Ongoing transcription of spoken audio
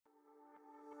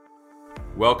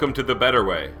Welcome to The Better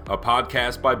Way, a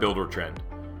podcast by Buildertrend.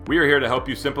 We are here to help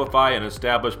you simplify and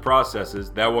establish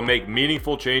processes that will make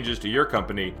meaningful changes to your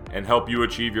company and help you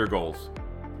achieve your goals.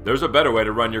 There's a better way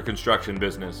to run your construction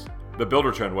business, the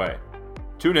Buildertrend way.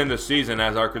 Tune in this season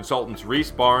as our consultants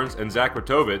Reece and Zach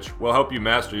will help you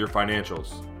master your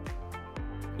financials.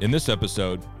 In this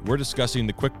episode, we're discussing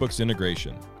the QuickBooks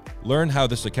integration. Learn how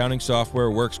this accounting software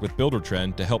works with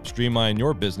Buildertrend to help streamline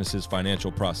your business's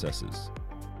financial processes.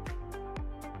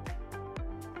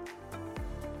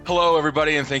 Hello,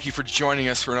 everybody, and thank you for joining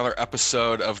us for another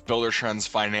episode of Buildertrend's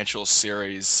financial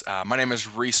series. My name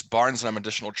is Reece Barnes, and I'm an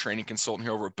additional training consultant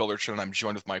here over at Buildertrend. I'm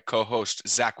joined with my co-host,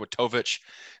 Zach Witovich.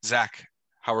 Zach,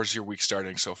 how is your week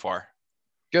starting so far?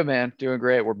 Good, man. Doing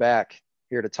great. We're back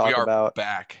here to talk about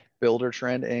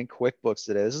Buildertrend and QuickBooks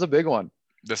today. This is a big one.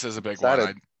 This is a big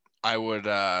one. I would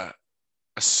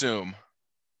assume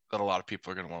that a lot of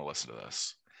people are going to want to listen to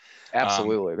this.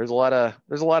 Absolutely. There's a lot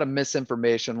of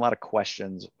misinformation, a lot of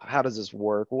questions. How does this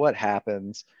work? What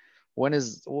happens? When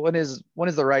is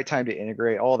the right time to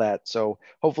integrate? All that. So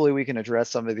hopefully we can address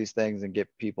some of these things and get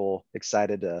people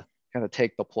excited to kind of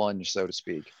take the plunge, so to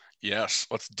speak. Yes.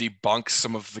 Let's debunk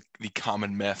some of the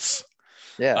common myths.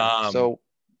 Yeah. So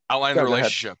outline the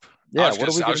relationship. Yeah. I was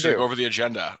going to go over the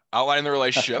agenda. Outline the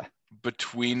relationship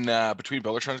between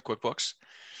Buildertrend and QuickBooks,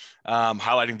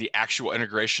 highlighting the actual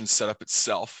integration setup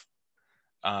itself.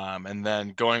 And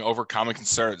then going over common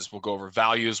concerns. We'll go over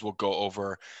values. We'll go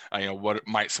over, what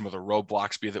might some of the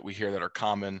roadblocks be that we hear that are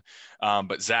common.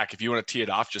 But Zach, if you want to tee it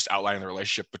off, just outlining the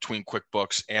relationship between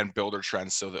QuickBooks and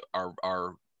Buildertrend so that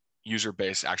our user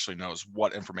base actually knows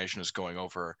what information is going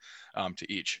over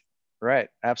to each. Right.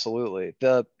 Absolutely.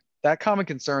 That common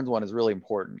concerns one is really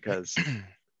important because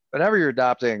whenever you're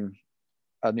adopting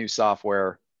a new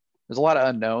software, there's a lot of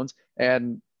unknowns,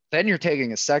 and then you're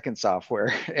taking a second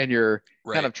software and you're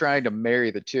kind of trying to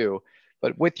marry the two.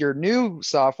 But with your new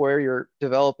software, you're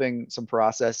developing some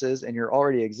processes, and your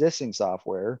already existing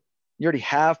software, you already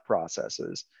have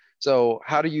processes. So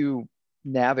how do you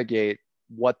navigate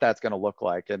what that's going to look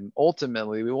like? And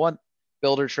ultimately, we want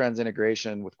Buildertrend's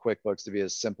integration with QuickBooks to be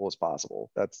as simple as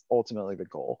possible. That's ultimately the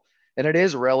goal. And it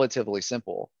is relatively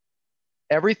simple.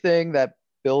 Everything that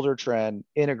Buildertrend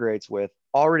integrates with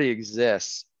already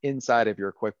exists inside of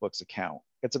your QuickBooks account.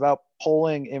 It's about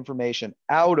pulling information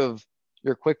out of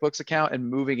your QuickBooks account and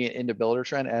moving it into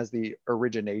Buildertrend as the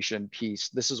origination piece.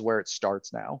 This is where it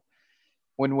starts now.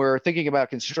 When we're thinking about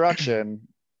construction,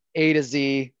 A to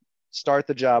Z, start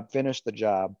the job, finish the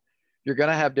job, you're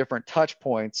going to have different touch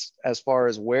points as far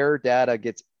as where data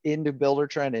gets into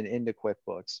Buildertrend and into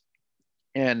QuickBooks.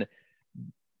 And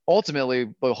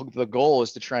ultimately, the goal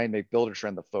is to try and make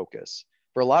Buildertrend the focus.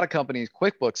 For a lot of companies,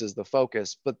 QuickBooks is the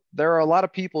focus, but there are a lot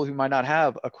of people who might not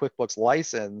have a QuickBooks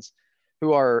license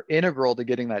who are integral to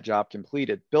getting that job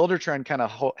completed. Buildertrend kind of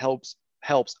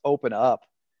helps open up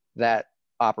that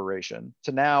operation.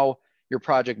 So now your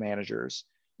project managers,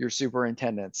 your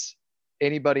superintendents,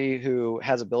 anybody who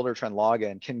has a Buildertrend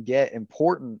login can get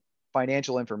important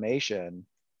financial information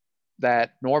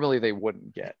that normally they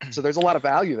wouldn't get. So there's a lot of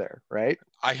value there, right?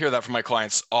 I hear that from my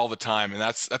clients all the time. And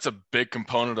that's a big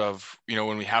component of,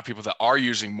 when we have people that are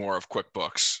using more of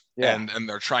QuickBooks and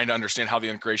they're trying to understand how the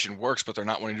integration works, but they're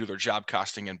not wanting to do their job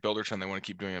costing in Buildertrend. They want to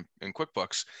keep doing it in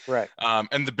QuickBooks. Right.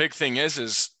 And the big thing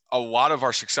is a lot of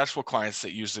our successful clients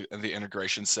that use the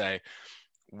integration say,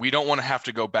 we don't want to have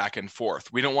to go back and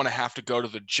forth. We don't want to have to go to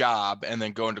the job and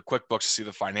then go into QuickBooks to see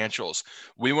the financials.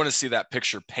 We want to see that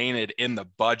picture painted in the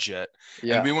budget.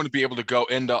 Yeah. And we want to be able to go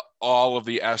into all of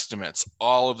the estimates,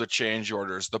 all of the change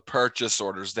orders, the purchase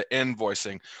orders, the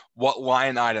invoicing, what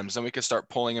line items, and we can start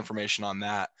pulling information on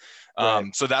that.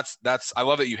 Right. So that's, I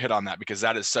love that you hit on that because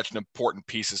that is such an important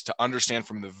piece, is to understand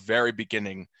from the very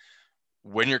beginning,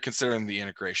 when you're considering the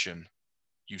integration,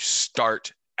 you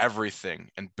start everything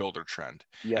in Buildertrend.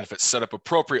 Yeah. And if it's set up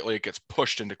appropriately, it gets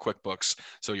pushed into QuickBooks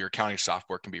so your accounting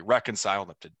software can be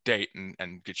reconciled up to date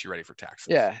and get you ready for taxes.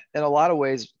 Yeah. In a lot of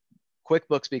ways,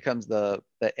 QuickBooks becomes the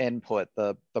input,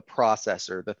 the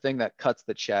processor, the thing that cuts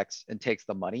the checks and takes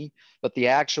the money. But the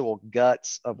actual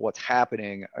guts of what's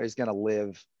happening is going to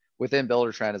live within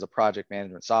Buildertrend as a project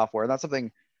management software. And that's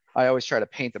something I always try to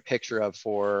paint the picture of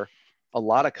for a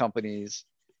lot of companies,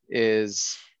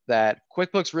 is that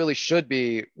QuickBooks really should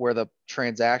be where the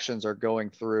transactions are going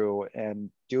through and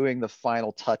doing the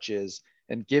final touches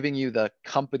and giving you the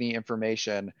company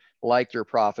information like your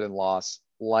profit and loss,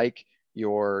 like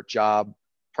your job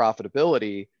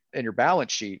profitability and your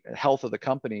balance sheet and health of the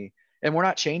company. And we're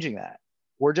not changing that.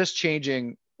 We're just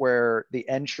changing where the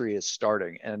entry is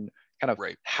starting and kind of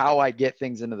how I get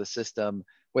things into the system,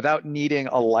 without needing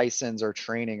a license or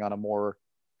training on a more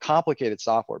complicated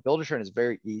software. Buildertrend is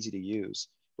very easy to use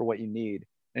for what you need.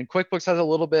 And QuickBooks has a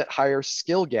little bit higher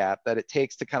skill gap that it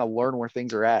takes to kind of learn where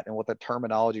things are at and what the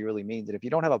terminology really means. And if you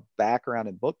don't have a background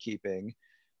in bookkeeping,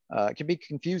 it can be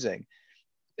confusing.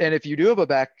 And if you do have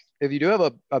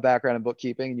a background in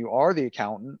bookkeeping and you are the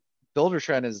accountant,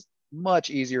 Buildertrend is much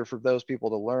easier for those people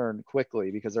to learn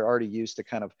quickly because they're already used to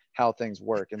kind of how things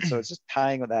work. And so it's just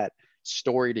tying that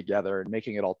story together and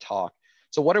making it all talk.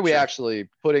 So what are we actually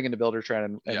putting into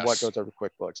Buildertrend and what goes over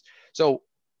QuickBooks? So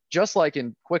just like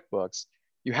in QuickBooks,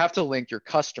 you have to link your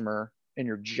customer and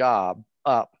your job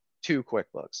up to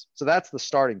QuickBooks. So that's the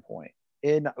starting point.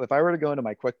 If I were to go into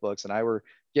my QuickBooks and I were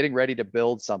getting ready to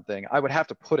build something, I would have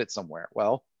to put it somewhere.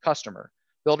 Well, customer.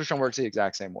 Buildertrend works the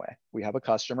exact same way. We have a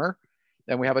customer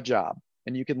and we have a job,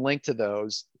 and you can link to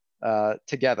those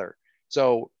together.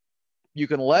 So you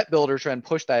can let Buildertrend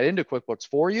push that into QuickBooks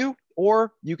for you,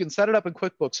 or you can set it up in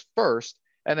QuickBooks first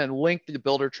and then link the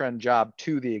Buildertrend job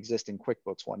to the existing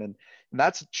QuickBooks one. And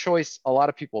that's a choice a lot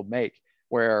of people make,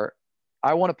 where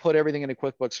I want to put everything into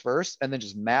QuickBooks first and then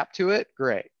just map to it.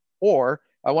 Great. Or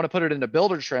I want to put it into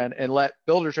Buildertrend and let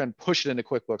Buildertrend push it into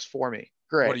QuickBooks for me.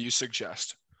 Great. What do you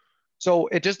suggest? So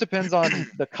it just depends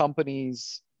on the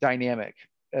company's dynamic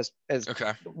as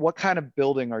okay. What kind of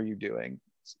building are you doing?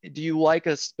 Do you like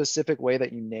a specific way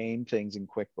that you name things in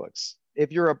QuickBooks?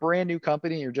 If you're a brand new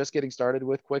company, you're just getting started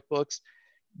with QuickBooks,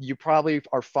 you probably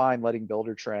are fine letting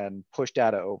Buildertrend push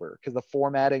data over because the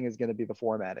formatting is going to be the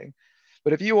formatting.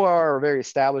 But if you are a very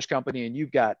established company and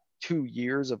you've got 2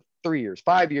 years of 3 years,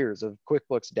 5 years of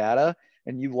QuickBooks data,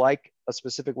 and you like a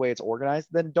specific way it's organized,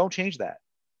 then don't change that.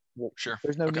 Well, sure.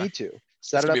 There's no need to.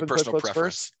 Set it up in QuickBooks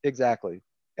first. Exactly.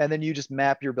 And then you just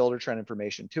map your Buildertrend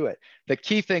information to it. The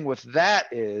key thing with that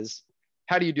is,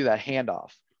 how do you do that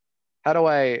handoff? How do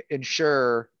I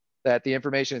ensure that the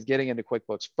information is getting into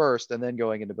QuickBooks first and then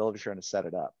going into Buildertrend to set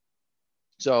it up?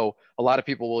 So a lot of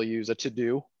people will use a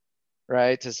to-do,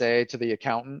 right? To say to the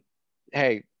accountant,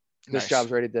 hey, this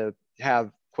job's ready to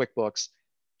have QuickBooks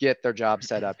get their job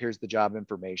set up. Here's the job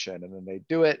information. And then they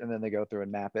do it, and then they go through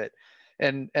and map it.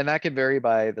 And that can vary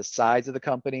by the size of the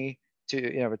company.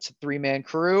 If it's a 3-man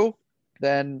crew,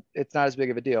 then it's not as big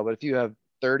of a deal. But if you have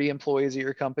 30 employees at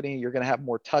your company, you're going to have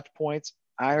more touch points.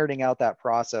 Ironing out that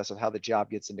process of how the job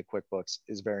gets into QuickBooks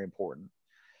is very important.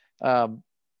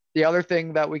 The other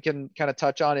thing that we can kind of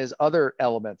touch on is other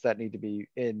elements that need to be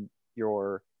in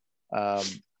your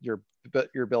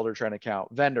Buildertrend account.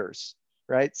 Vendors,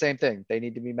 right? Same thing. They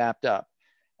need to be mapped up.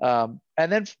 And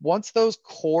then once those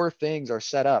core things are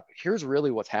set up, here's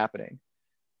really what's happening.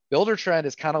 Buildertrend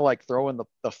is kind of like throwing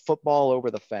the football over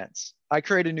the fence. I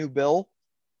create a new bill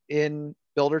in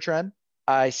Buildertrend.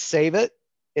 I save it.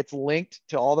 It's linked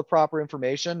to all the proper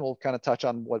information. We'll kind of touch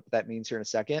on what that means here in a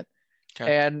second.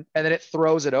 Okay. And then it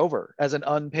throws it over as an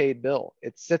unpaid bill.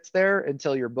 It sits there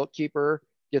until your bookkeeper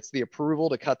gets the approval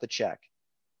to cut the check.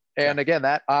 And again,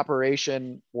 that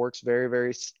operation works very,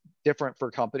 very different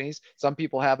for companies. Some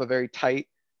people have a very tight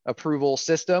approval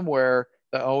system where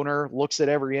the owner looks at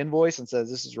every invoice and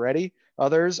says, this is ready.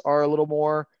 Others are a little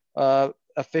more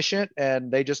efficient,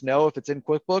 and they just know if it's in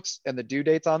QuickBooks and the due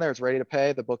date's on there, it's ready to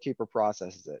pay, the bookkeeper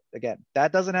processes it. Again,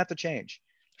 that doesn't have to change.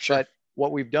 Sure. But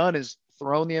what we've done is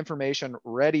thrown the information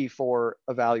ready for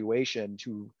evaluation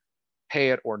to pay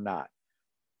it or not.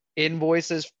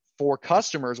 Invoices for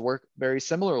customers work very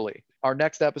similarly. Our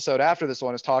next episode after this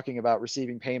one is talking about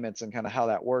receiving payments and kind of how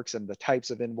that works and the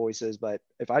types of invoices. But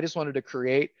if I just wanted to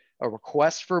create a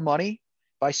request for money,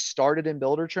 if I started in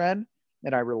Buildertrend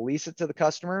and I release it to the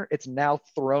customer, it's now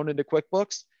thrown into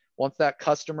QuickBooks. Once that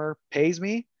customer pays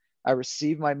me, I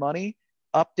receive my money,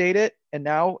 update it, and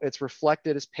now it's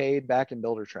reflected as paid back in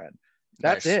Buildertrend.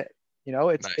 That's it.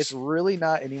 It's really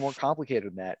not any more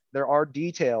complicated than that. There are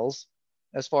details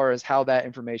as far as how that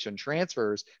information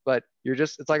transfers, but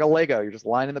it's like a Lego. You're just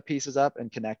lining the pieces up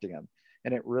and connecting them.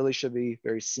 And it really should be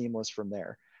very seamless from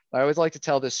there. I always like to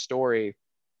tell this story.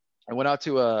 I went out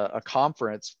to a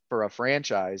conference for a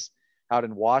franchise out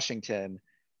in Washington.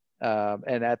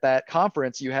 And at that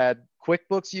conference, you had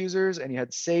QuickBooks users and you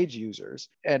had Sage users.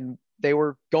 And they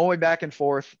were going back and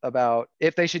forth about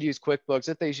if they should use QuickBooks,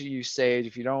 if they should use Sage.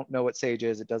 If you don't know what Sage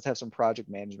is, it does have some project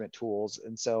management tools.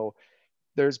 And so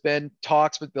there's been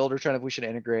talks with Buildertrend if we should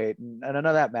integrate, and none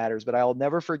of that matters. But I'll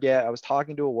never forget, I was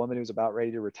talking to a woman who was about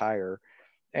ready to retire,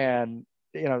 and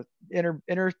in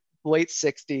her late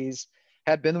 60s,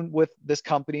 had been with this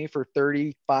company for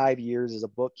 35 years as a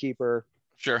bookkeeper.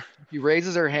 Sure. She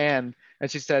raises her hand and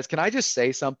she says, "Can I just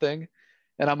say something?"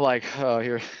 And I'm like, "Oh,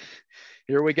 here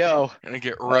here we go. Gonna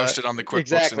get roasted on the QuickBooks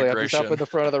exactly. I'm integration. just up in the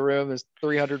front of the room. There's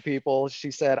 300 people. She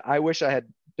said, I wish I had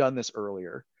done this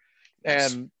earlier.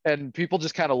 Yes. And people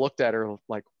just kind of looked at her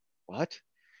like, what?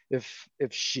 If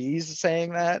she's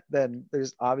saying that, then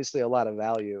there's obviously a lot of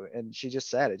value. And she just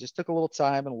said it just took a little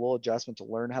time and a little adjustment to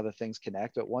learn how the things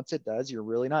connect. But once it does, you're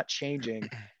really not changing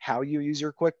how you use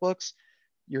your QuickBooks.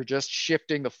 You're just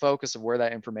shifting the focus of where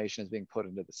that information is being put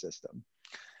into the system.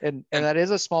 And that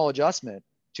is a small adjustment,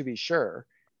 to be sure,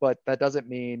 but that doesn't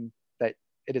mean that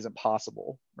it isn't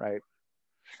possible, right?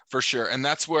 For sure. And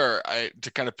that's where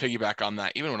to kind of piggyback on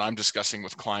that, even when I'm discussing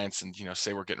with clients and,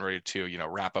 say we're getting ready to,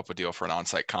 wrap up a deal for an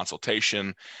on-site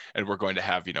consultation, and we're going to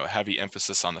have, heavy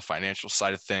emphasis on the financial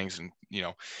side of things. And,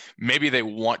 maybe they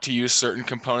want to use certain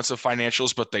components of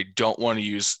financials, but they don't want to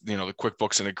use, the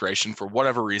QuickBooks integration for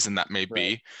whatever reason that may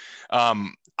be.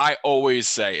 I always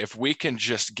say, if we can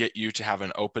just get you to have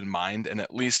an open mind and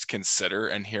at least consider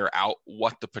and hear out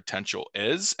what the potential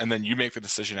is, and then you make the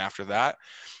decision after that,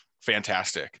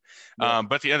 fantastic.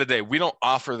 But at the end of the day, we don't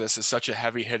offer this as such a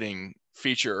heavy hitting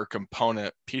feature or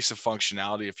component piece of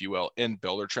functionality, if you will, in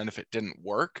Buildertrend if it didn't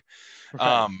work.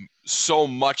 So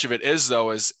much of it is,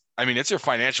 though, it's your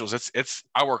financials. It's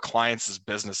our clients'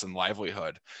 business and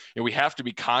livelihood. We have to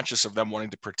be conscious of them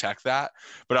wanting to protect that.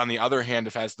 But on the other hand,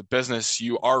 if as the business,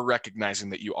 you are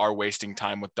recognizing that you are wasting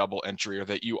time with double entry, or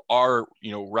that you are,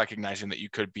 recognizing that you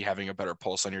could be having a better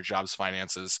pulse on your job's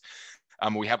finances,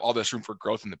 we have all this room for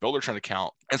growth in the Buildertrend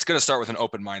account. It's going to start with an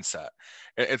open mindset.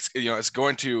 It's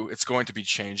going to be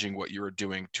changing what you are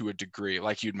doing to a degree.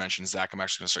 Like you'd mentioned, Zach, I'm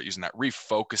actually going to start using that,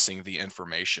 refocusing the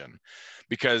information,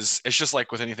 because it's just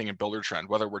like with anything in Buildertrend,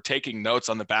 whether we're taking notes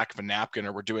on the back of a napkin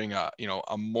or we're doing a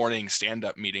morning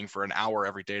stand-up meeting for an hour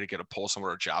every day to get a pulse on what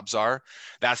our jobs are.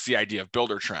 That's the idea of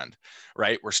Buildertrend,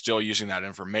 right? We're still using that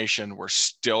information. We're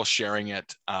still sharing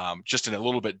it, just in a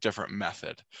little bit different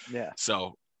method. Yeah.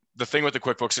 So the thing with the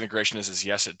QuickBooks integration is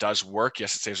yes, it does work.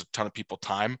 Yes, it saves a ton of people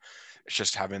time. It's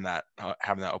just having that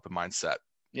open mindset,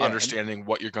 understanding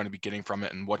what you're going to be getting from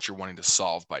it and what you're wanting to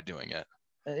solve by doing it.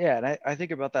 Yeah, and I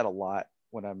think about that a lot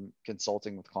when I'm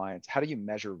consulting with clients. How do you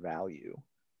measure value?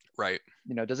 Right.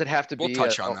 Does it have to be? We'll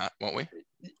touch on that, won't we?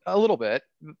 A little bit,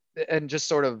 and just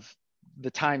sort of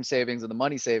the time savings and the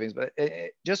money savings, but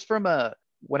just from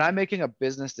when I'm making a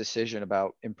business decision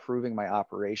about improving my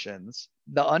operations,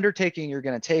 the undertaking you're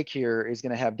going to take here is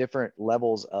going to have different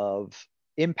levels of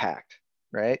impact,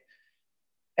 right?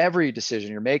 Every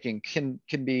decision you're making can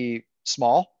be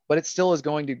small, but it still is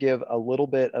going to give a little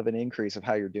bit of an increase of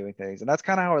how you're doing things. And that's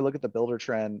kind of how I look at the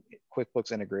Buildertrend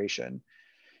QuickBooks integration.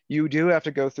 You do have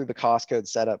to go through the cost code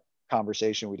setup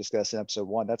conversation we discussed in episode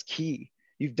 1. That's key.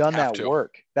 You've done that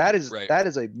work. That is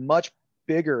a much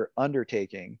bigger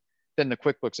undertaking than the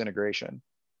QuickBooks integration.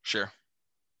 Sure.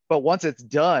 But once it's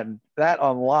done, that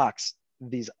unlocks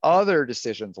these other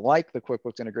decisions like the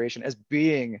QuickBooks integration as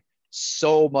being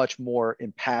so much more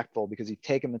impactful, because you've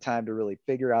taken the time to really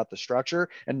figure out the structure,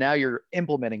 and now you're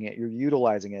implementing it, you're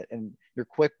utilizing it, and your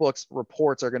QuickBooks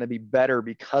reports are going to be better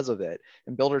because of it.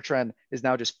 And Buildertrend is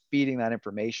now just feeding that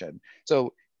information.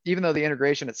 So even though the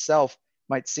integration itself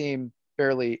might seem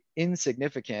fairly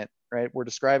insignificant, right? We're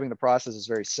describing the process as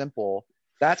very simple.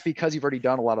 That's because you've already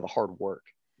done a lot of the hard work.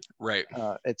 Right.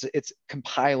 It's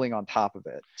compiling on top of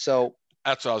it. So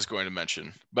that's what I was going to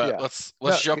mention. But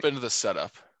let's jump into the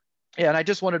setup. Yeah, and I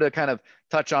just wanted to kind of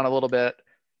touch on a little bit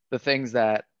the things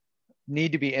that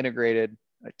need to be integrated.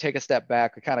 Take a step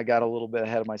back. I kind of got a little bit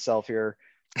ahead of myself here,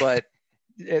 but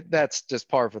that's just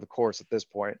par for the course at this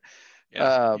point.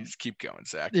 Yeah, just keep going,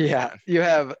 Zach. Yeah, you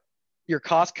have your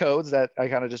cost codes that I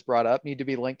kind of just brought up need to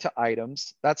be linked to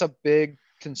items. That's a big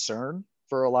concern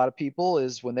for a lot of people,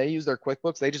 is when they use their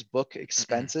QuickBooks, they just book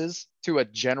expenses to a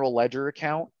general ledger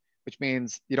account, which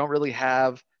means you don't really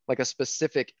have like a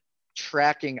specific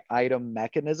tracking item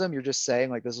mechanism. You're just saying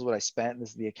like, this is what I spent and this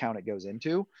is the account it goes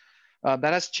into.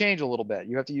 That has changed a little bit.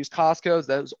 You have to use cost codes.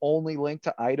 Those only link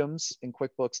to items in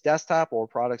QuickBooks Desktop or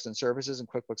products and services in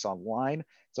QuickBooks Online.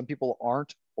 Some people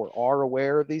aren't or are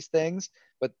aware of these things,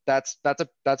 but that's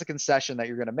a concession that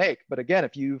you're going to make. But again,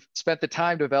 if you've spent the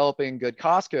time developing good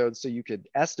cost codes so you could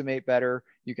estimate better,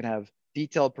 you can have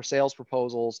detailed sales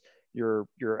proposals, your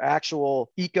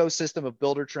actual ecosystem of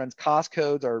Buildertrend's cost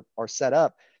codes are set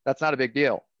up, that's not a big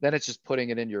deal. Then it's just putting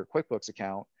it into your QuickBooks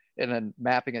account and then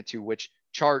mapping it to which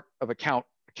chart of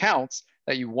accounts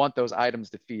that you want those items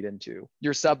to feed into.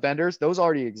 Your sub vendors, those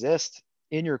already exist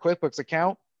in your QuickBooks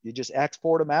account. You just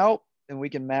export them out and we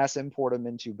can mass import them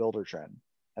into Buildertrend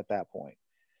at that point.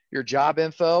 Your job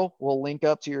info will link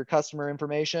up to your customer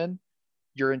information.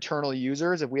 Your internal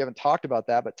users, if we haven't talked about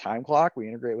that, but time clock, we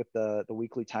integrate with the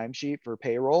weekly timesheet for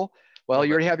payroll. Well,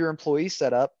 you already have your employees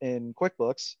set up in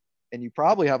QuickBooks, and you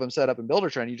probably have them set up in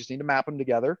Buildertrend. You just need to map them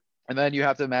together. And then you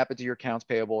have to map it to your accounts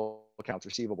payable, accounts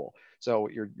receivable. So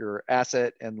your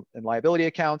asset and liability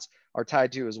accounts are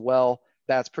tied to as well.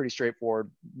 That's pretty straightforward.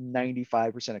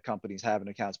 95% of companies have an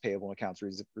accounts payable and accounts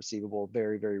receivable.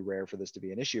 Very, very rare for this to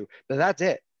be an issue. But that's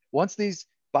it. Once these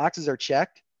boxes are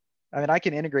checked, I mean, I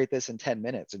can integrate this in 10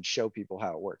 minutes and show people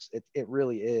how it works. It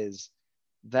really is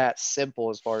that simple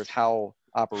as far as how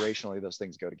operationally those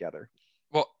things go together.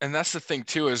 Well, and that's the thing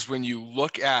too, is when you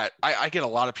look at, I get a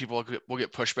lot of people will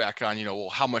get pushback on, well,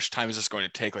 how much time is this going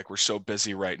to take? Like, we're so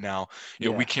busy right now,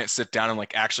 we can't sit down and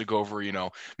like actually go over,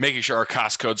 making sure our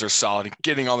cost codes are solid and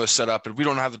getting all this set up, and we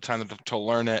don't have the time to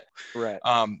learn it. Right.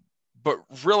 But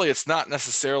really, it's not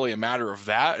necessarily a matter of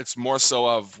that. It's more so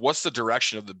of what's the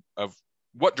direction of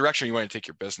what direction you want to take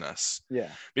your business. Yeah.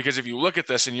 Because if you look at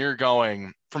this and you're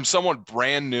going from someone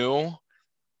brand new,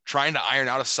 trying to iron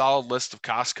out a solid list of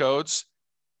cost codes,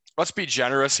 let's be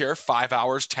generous here. 5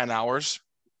 hours, 10 hours.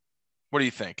 What do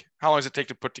you think? How long does it take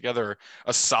to put together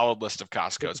a solid list of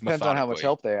cost codes? It depends on how much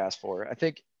help they ask for. I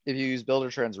think if you use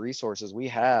Buildertrend's resources, we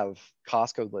have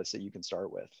cost code lists that you can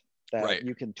start with that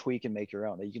you can tweak and make your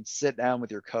own, that you can sit down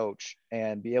with your coach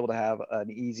and be able to have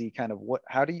an easy kind of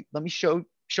let me show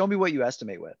me what you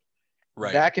estimate with.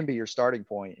 Right. That can be your starting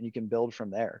point, and you can build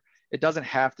from there. It doesn't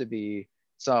have to be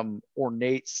some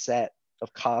ornate set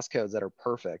of cost codes that are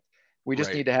perfect. We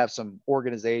just need to have some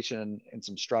organization and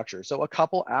some structure. So a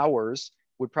couple hours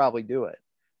would probably do it.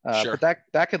 Sure. But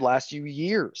that could last you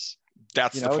years.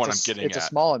 That's the point I'm getting at. It's a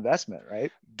small investment,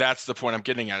 right? That's the point I'm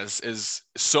getting at is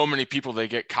so many people, they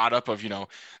get caught up of,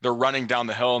 they're running down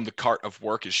the hill and the cart of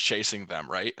work is chasing them,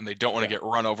 right? And they don't want to get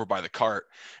run over by the cart.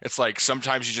 It's like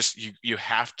sometimes you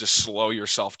have to slow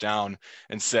yourself down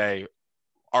and say,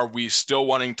 are we still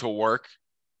wanting to work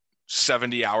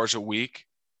 70 hours a week,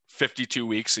 52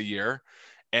 weeks a year,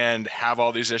 and have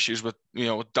all these issues with,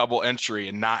 with double entry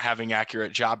and not having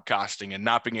accurate job costing and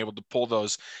not being able to pull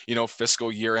those,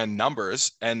 fiscal year end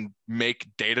numbers and make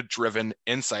data driven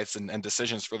insights and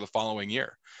decisions for the following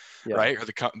year, right? Or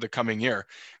the coming year.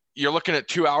 You're looking at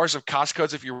 2 hours of cost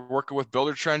codes. If you're working with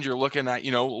Buildertrend, you're looking at,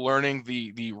 learning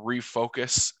the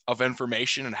refocus of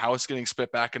information and how it's getting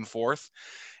spit back and forth.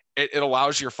 It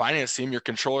allows your finance team, your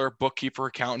controller, bookkeeper,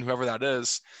 accountant, whoever that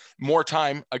is, more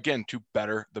time, again, to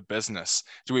better the business.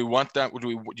 Do we want that? Do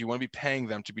you want to be paying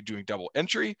them to be doing double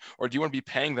entry, or do you want to be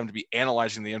paying them to be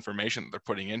analyzing the information that they're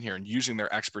putting in here and using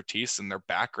their expertise and their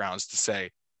backgrounds to say,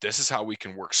 this is how we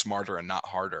can work smarter and not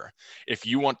harder. If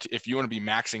you want to be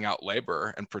maxing out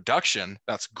labor and production,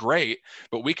 that's great,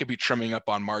 but we could be trimming up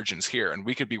on margins here, and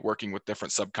we could be working with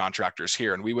different subcontractors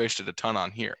here, and we wasted a ton on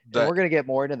here. And we're going to get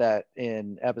more into that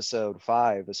in episode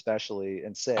 5, especially,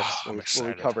 and 6, where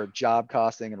we cover job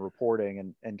costing and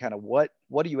reporting and kind of what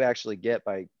do you actually get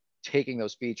by taking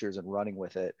those features and running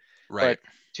with it. Right.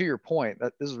 But to your point,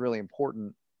 that this is really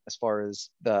important as far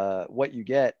as what you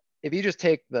get. If you just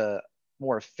take the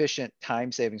more efficient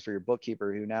time savings for your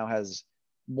bookkeeper, who now has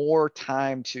more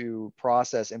time to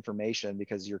process information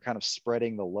because you're kind of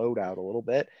spreading the load out a little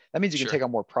bit, that means you can take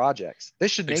on more projects.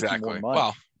 This should make you more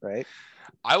money, right?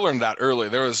 I learned that early.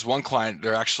 There was one client,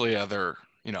 they're actually they're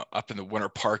up in the Winter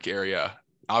Park area.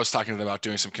 I was talking to them about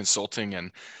doing some consulting,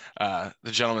 and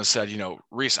the gentleman said,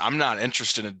 Reece, I'm not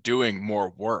interested in doing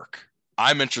more work.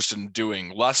 I'm interested in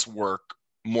doing less work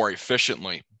more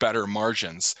efficiently, better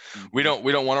margins. Mm-hmm.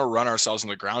 We don't want to run ourselves in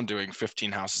the ground doing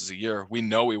 15 houses a year. We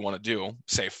know we want to do,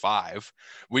 say, 5.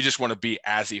 We just want to be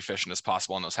as efficient as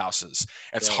possible on those houses.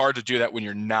 It's hard to do that when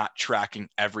you're not tracking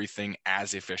everything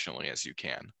as efficiently as you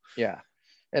can. Yeah.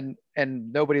 And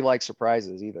nobody likes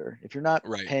surprises either. If you're not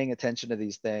paying attention to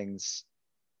these things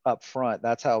up front,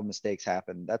 that's how mistakes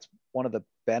happen. That's one of the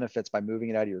benefits by moving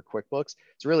it out of your QuickBooks.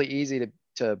 It's really easy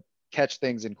to catch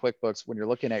things in QuickBooks when you're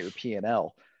looking at your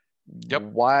P&L. Yep.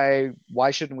 Why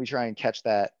shouldn't we try and catch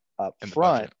that up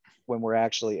front when we're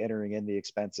actually entering in the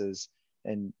expenses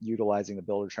and utilizing the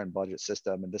Buildertrend budget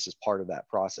system? And this is part of that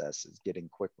process, is getting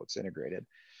QuickBooks integrated.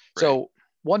 Right. So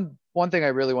one thing I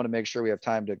really want to make sure we have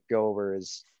time to go over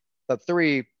is the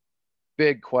 3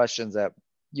 big questions that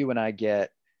you and I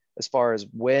get as far as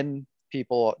when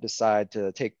people decide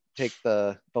to take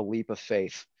the leap of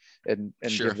faith and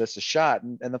give this a shot.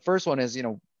 And the first one is,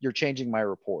 you're changing my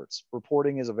reports.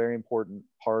 Reporting is a very important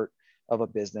part of a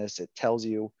business. It tells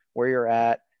you where you're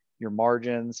at, your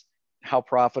margins, how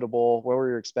profitable, where are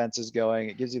your expenses going.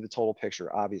 It gives you the total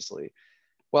picture, obviously.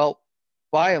 Well,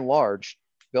 by and large,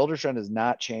 Buildertrend does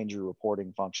not change your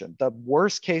reporting function. The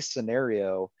worst case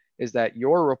scenario is that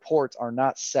your reports are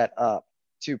not set up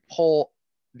to pull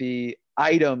the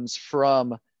items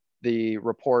from the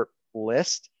report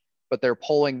list, but they're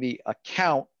pulling the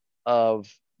account of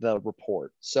the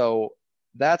report. So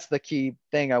that's the key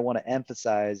thing I want to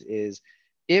emphasize is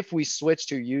if we switch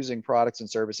to using products and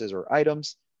services or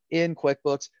items in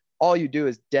QuickBooks, all you do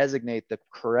is designate the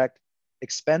correct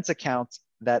expense accounts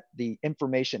that the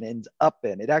information ends up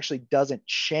in. It actually doesn't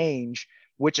change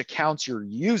which accounts you're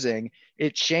using.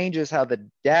 It changes how the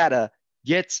data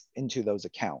gets into those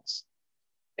accounts.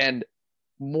 And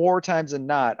more times than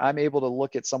not, I'm able to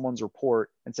look at someone's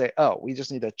report and say, oh, we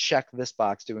just need to check this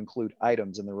box to include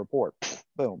items in the report.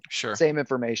 Boom. Sure. Same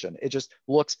information. It just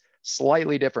looks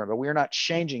slightly different, but we're not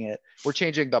changing it. We're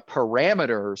changing the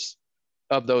parameters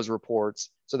of those reports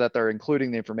so that they're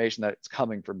including the information that's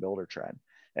coming from Buildertrend.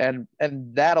 And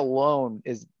that alone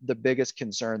is the biggest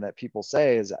concern that people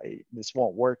say is this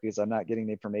won't work because I'm not getting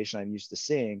the information I'm used to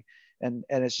seeing. And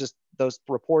it's just those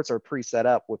reports are pre-set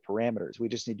up with parameters. We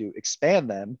just need to expand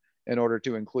them in order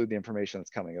to include the information that's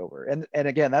coming over. And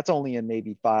again, that's only in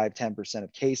maybe 5-10%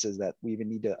 of cases that we even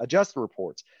need to adjust the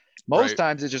reports. Most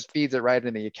times it just feeds it right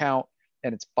in the account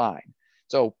and it's fine.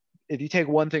 So if you take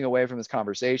one thing away from this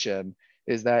conversation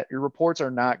is that your reports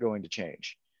are not going to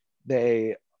change.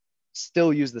 They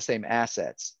still use the same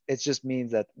assets. It just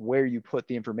means that where you put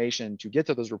the information to get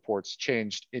to those reports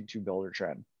changed into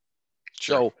Buildertrend.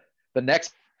 Sure. So the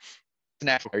next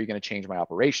are you going to change my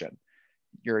operation?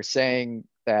 You're saying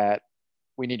that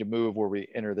we need to move where we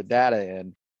enter the data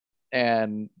in,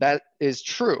 and that is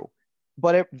true,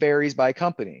 but it varies by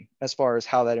company as far as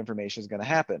how that information is going to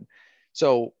happen.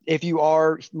 So if you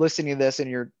are listening to this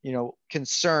and you're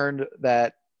concerned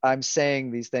that I'm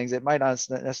saying these things, it might not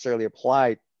necessarily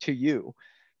apply to you.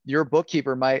 Your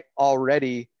bookkeeper might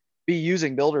already be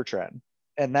using Buildertrend,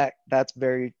 and that's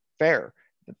very fair.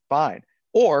 Fine.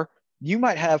 Or you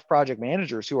might have project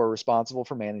managers who are responsible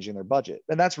for managing their budget.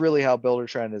 And that's really how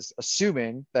Buildertrend is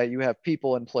assuming that you have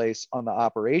people in place on the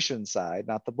operations side,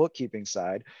 not the bookkeeping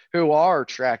side, who are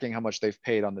tracking how much they've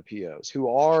paid on the POs,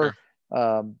 who are,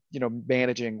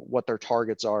 managing what their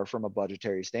targets are from a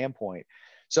budgetary standpoint.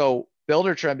 So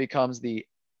Buildertrend becomes the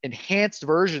enhanced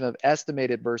version of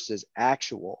estimated versus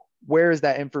actual. Where is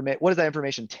that information? What is that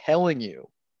information telling you?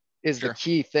 Is the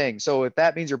key thing. So if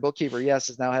that means your bookkeeper, yes,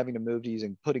 is now having to move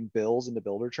to putting bills into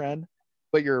Buildertrend,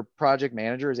 but your project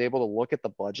manager is able to look at the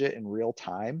budget in real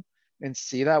time and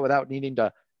see that without needing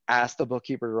to ask the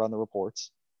bookkeeper to run the reports,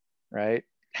 right?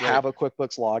 Have a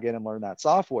QuickBooks login and learn that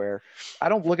software. I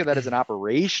don't look at that as an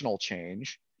operational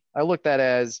change. I look at that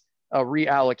as a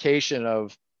reallocation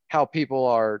of how people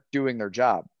are doing their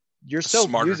job. You're still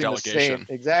using delegation.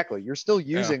 Exactly. You're still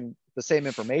using the same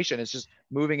information. It's just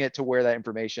moving it to where that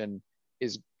information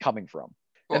is coming from.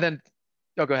 Well, and then,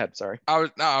 go ahead. Sorry. I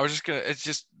was just gonna. It's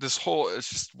just it's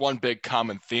just one big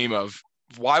common theme of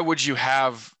why would you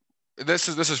have this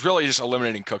is really just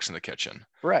eliminating cooks in the kitchen.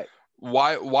 Right.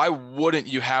 Why wouldn't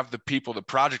you have the people, the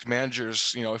project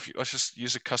managers, let's just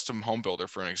use a custom home builder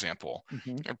for an example.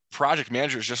 A project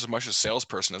manager is just as much a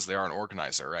salesperson as they are an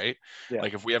organizer, right? Yeah.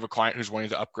 Like if we have a client who's wanting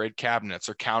to upgrade cabinets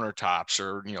or countertops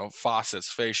or, faucets,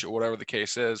 fascia, whatever the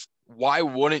case is, why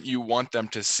wouldn't you want them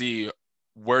to see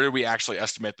where do we actually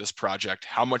estimate this project?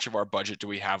 How much of our budget do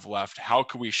we have left? How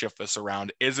can we shift this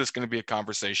around? Is this going to be a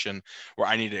conversation where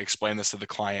I need to explain this to the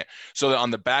client so that on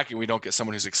the back end, we don't get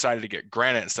someone who's excited to get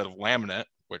granite instead of laminate,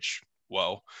 which,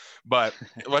 whoa. But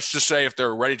let's just say if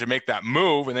they're ready to make that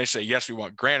move and they say, yes, we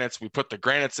want granites, we put the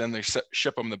granites in, they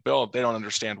ship them the bill. They don't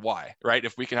understand why, right?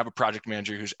 If we can have a project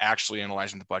manager who's actually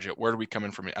analyzing the budget, where do we come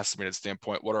in from an estimated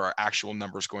standpoint? What are our actual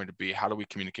numbers going to be? How do we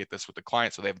communicate this with the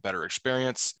client so they have a better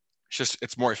experience?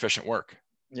 It's more efficient work.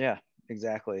 Yeah,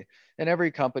 exactly. And every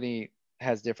company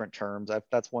has different terms.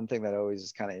 That's one thing that always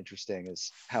is kind of interesting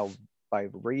is how by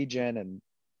region and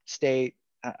state,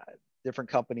 different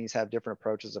companies have different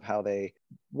approaches of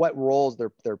what roles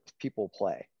their people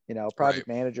play. Project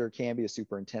manager can be a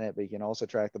superintendent, but you can also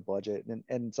track the budget.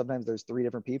 And sometimes there's 3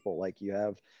 different people. Like you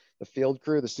have the field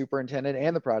crew, the superintendent,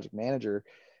 and the project manager.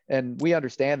 And we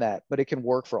understand that, but it can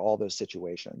work for all those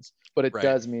situations. But it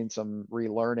does mean some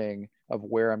relearning of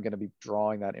where I'm going to be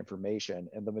drawing that information.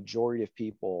 And the majority of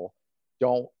people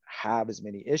don't have as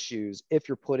many issues if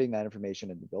you're putting that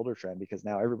information into Buildertrend, because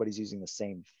now everybody's using the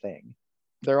same thing.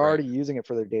 They're already using it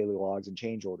for their daily logs and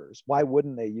change orders. Why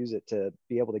wouldn't they use it to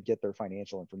be able to get their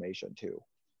financial information too?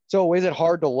 So is it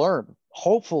hard to learn?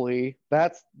 Hopefully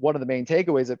that's one of the main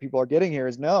takeaways that people are getting here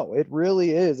is no, it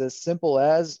really is as simple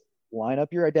as line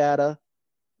up your data,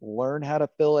 learn how to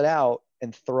fill it out,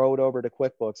 and throw it over to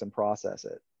QuickBooks and process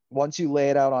it. Once you lay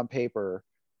it out on paper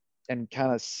and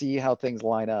kind of see how things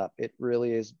line up, it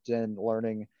really is then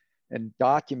learning and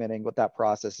documenting what that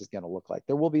process is going to look like.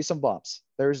 There will be some bumps.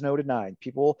 There's no denying.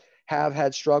 People have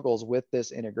had struggles with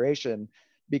this integration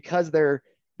because they're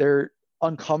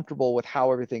uncomfortable with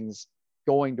how everything's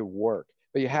going to work.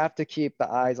 But you have to keep the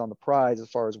eyes on the prize as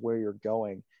far as where you're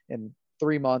going. And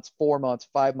 3 months, 4 months,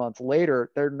 5 months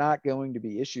later, they're not going to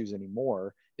be issues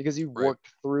anymore because you've worked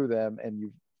through them and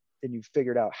you've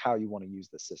figured out how you want to use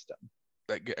the system.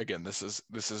 Again, this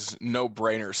is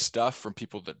no-brainer stuff from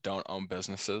people that don't own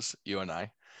businesses, you and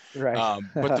I. Right.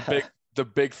 But the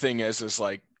big thing is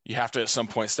like, you have to at some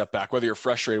point step back, whether you're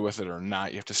frustrated with it or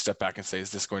not. You have to step back and say,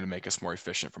 is this going to make us more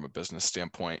efficient from a business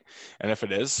standpoint? And if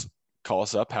it is, call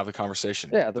us up, have the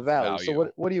conversation. Yeah, the value.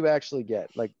 So what do you actually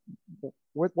get? Like,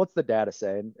 what's the data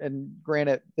say? And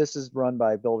granted, this is run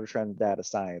by Buildertrend data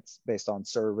science based on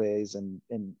surveys and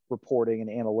reporting and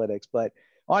analytics. But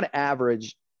on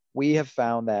average, we have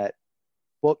found that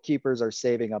bookkeepers are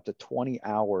saving up to 20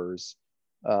 hours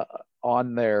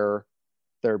on their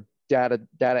data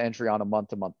entry on a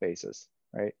month-to-month basis,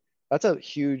 right? That's a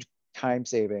huge time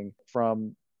saving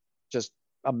from just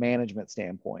a management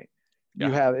standpoint.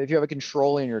 Yeah. If you have a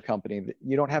controller in your company,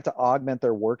 you don't have to augment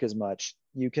their work as much.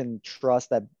 You can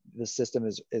trust that the system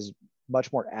is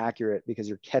much more accurate because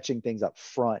you're catching things up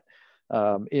front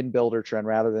in Buildertrend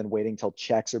rather than waiting till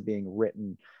checks are being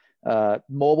written.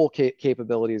 Mobile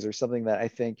capabilities are something that I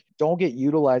think don't get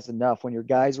utilized enough. When your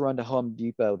guys run to Home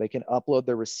Depot, they can upload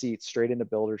their receipts straight into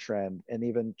Buildertrend and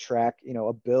even track,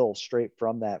 a bill straight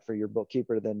from that for your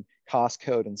bookkeeper to then cost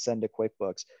code and send to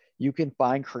QuickBooks. You can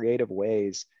find creative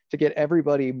ways to get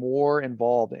everybody more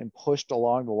involved and pushed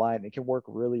along the line. It can work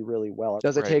really, really well.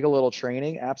 Does it take a little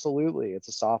training? Absolutely. It's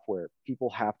a software.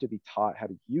 People have to be taught how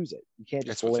to use it. You can't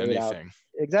just lay it out.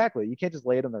 Exactly. You can't just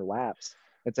lay it in their laps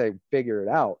and say, figure it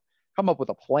out. Come up with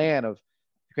a plan of,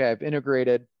 okay, I've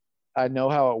integrated, I know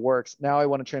how it works. Now I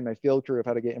want to train my field crew of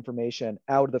how to get information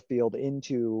out of the field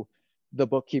into the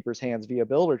bookkeeper's hands via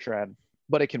Buildertrend,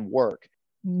 but it can work.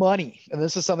 Money, and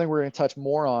this is something we're going to touch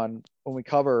more on when we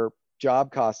cover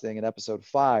job costing in episode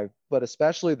 5, but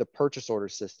especially the purchase order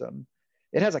system.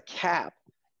 It has a cap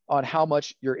on how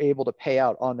much you're able to pay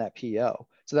out on that PO,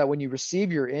 so that when you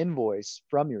receive your invoice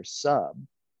from your sub,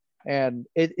 and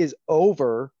it is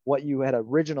over what you had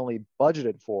originally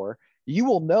budgeted for, you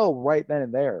will know right then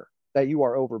and there that you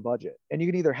are over budget. And you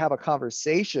can either have a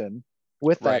conversation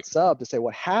with that sub to say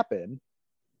what happened,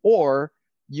 or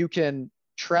you can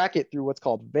track it through what's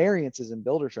called variances in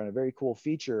Buildertrend, a very cool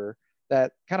feature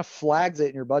that kind of flags it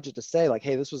in your budget to say like,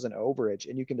 hey, this was an overage,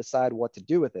 and you can decide what to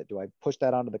do with it. Do I push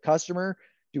that onto the customer?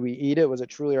 Do we eat it? Was it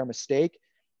truly our mistake?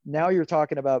 Now you're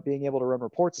talking about being able to run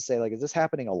reports to say like, is this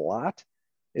happening a lot?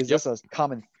 Is this a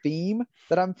common theme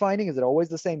that I'm finding? Is it always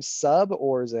the same sub,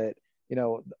 or is it,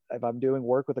 if I'm doing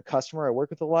work with a customer I work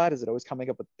with a lot, is it always coming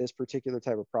up with this particular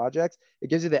type of project? It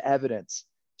gives you the evidence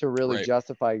to really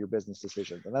justify your business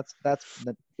decisions. And that's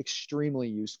extremely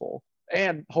useful,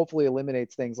 and hopefully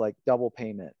eliminates things like double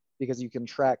payment, because you can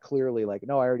track clearly like,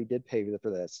 no, I already did pay for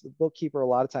this. The bookkeeper a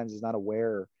lot of times is not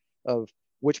aware of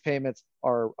which payments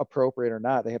are appropriate or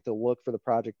not. They have to look for the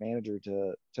project manager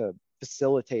to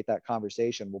facilitate that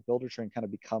conversation. Well, Buildertrend kind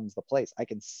of becomes the place. I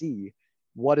can see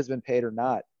what has been paid or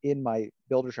not in my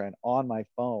Buildertrend on my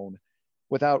phone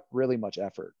without really much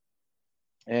effort.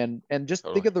 And just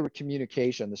think of the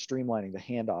communication, the streamlining, the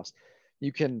handoffs.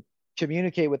 You can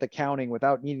communicate with accounting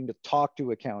without needing to talk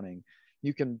to accounting.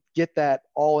 You can get that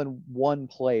all in one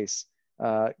place,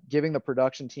 giving the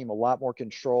production team a lot more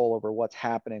control over what's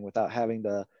happening without having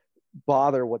to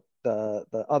bother what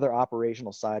the other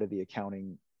operational side of the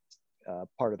accounting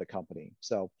part of the company.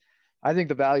 So I think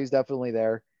the value is definitely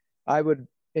there. I would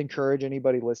encourage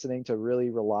anybody listening to really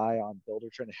rely on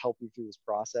Buildertrend to help you through this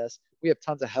process. We have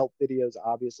tons of help videos,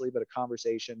 obviously, but a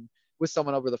conversation with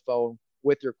someone over the phone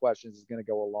with your questions is going to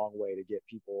go a long way to get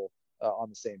people on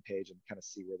the same page and kind of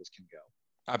see where this can go.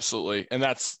 Absolutely. And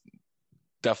that's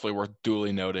definitely worth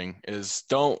duly noting is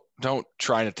don't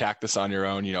try and attack this on your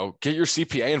own. Get your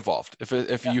CPA involved.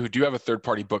 If you do have a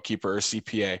third-party bookkeeper or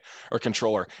CPA or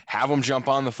controller, have them jump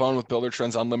on the phone with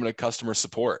Buildertrend's unlimited customer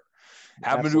support.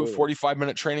 Have them do a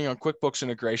 45-minute training on QuickBooks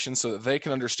integration so that they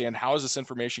can understand how is this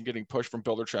information getting pushed from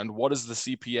Buildertrend? What is the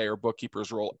CPA or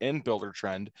bookkeeper's role in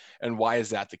Buildertrend, and why is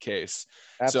that the case?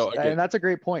 Absolutely. So again, and that's a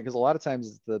great point, because a lot of times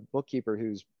it's the bookkeeper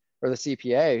or the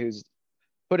CPA who's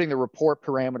putting the report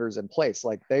parameters in place.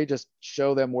 Like they just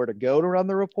show them where to go to run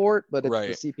the report, but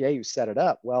it's the CPA who set it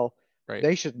up. Well,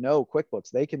 they should know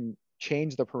QuickBooks. They can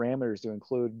change the parameters to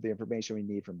include the information we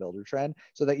need from Buildertrend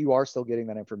so that you are still getting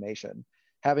that information.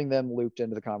 Having them looped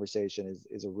into the conversation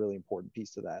is a really important piece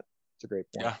to that. It's a great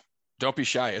point. Yeah. Don't be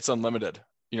shy. It's unlimited.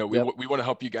 You know, we want to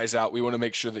help you guys out. We want to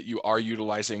make sure that you are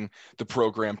utilizing the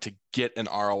program to get an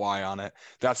ROI on it.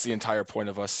 That's the entire point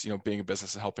of us, you know, being a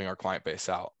business and helping our client base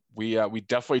out. We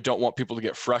definitely don't want people to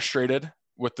get frustrated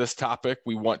with this topic.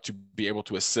 We want to be able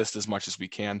to assist as much as we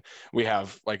can. We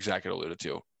have, like Zach had alluded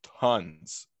to,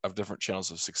 tons of different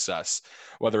channels of success,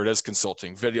 whether it is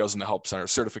consulting, videos in the help center,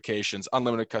 certifications,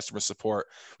 unlimited customer support.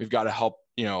 We've got a help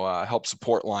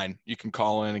support line. You can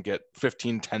call in and get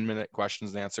 15, 10-minute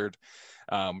questions answered,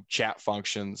 chat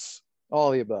functions, all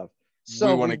the above. So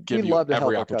we want to give you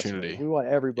every opportunity. We want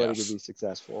everybody to be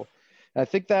successful. And I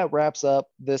think that wraps up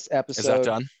this episode. Is that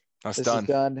done? This is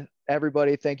done.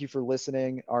 Everybody, thank you for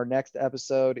listening. Our next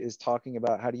episode is talking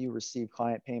about how do you receive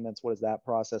client payments? What does that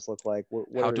process look like?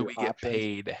 How do we get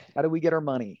paid? How do we get our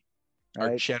money?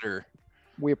 Our cheddar.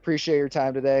 We appreciate your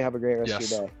time today. Have a great rest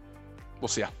of your day. We'll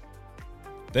see ya.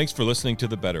 Thanks for listening to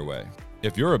The Better Way.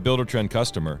 If you're a Buildertrend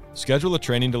customer, schedule a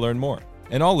training to learn more.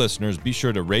 And all listeners, be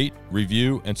sure to rate,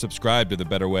 review, and subscribe to The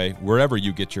Better Way wherever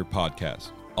you get your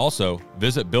podcasts. Also,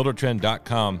 visit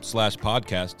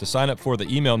buildertrend.com/podcast to sign up for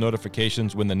the email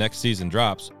notifications when the next season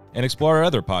drops and explore our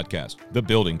other podcast, The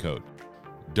Building Code.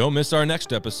 Don't miss our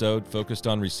next episode focused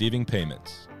on receiving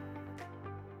payments.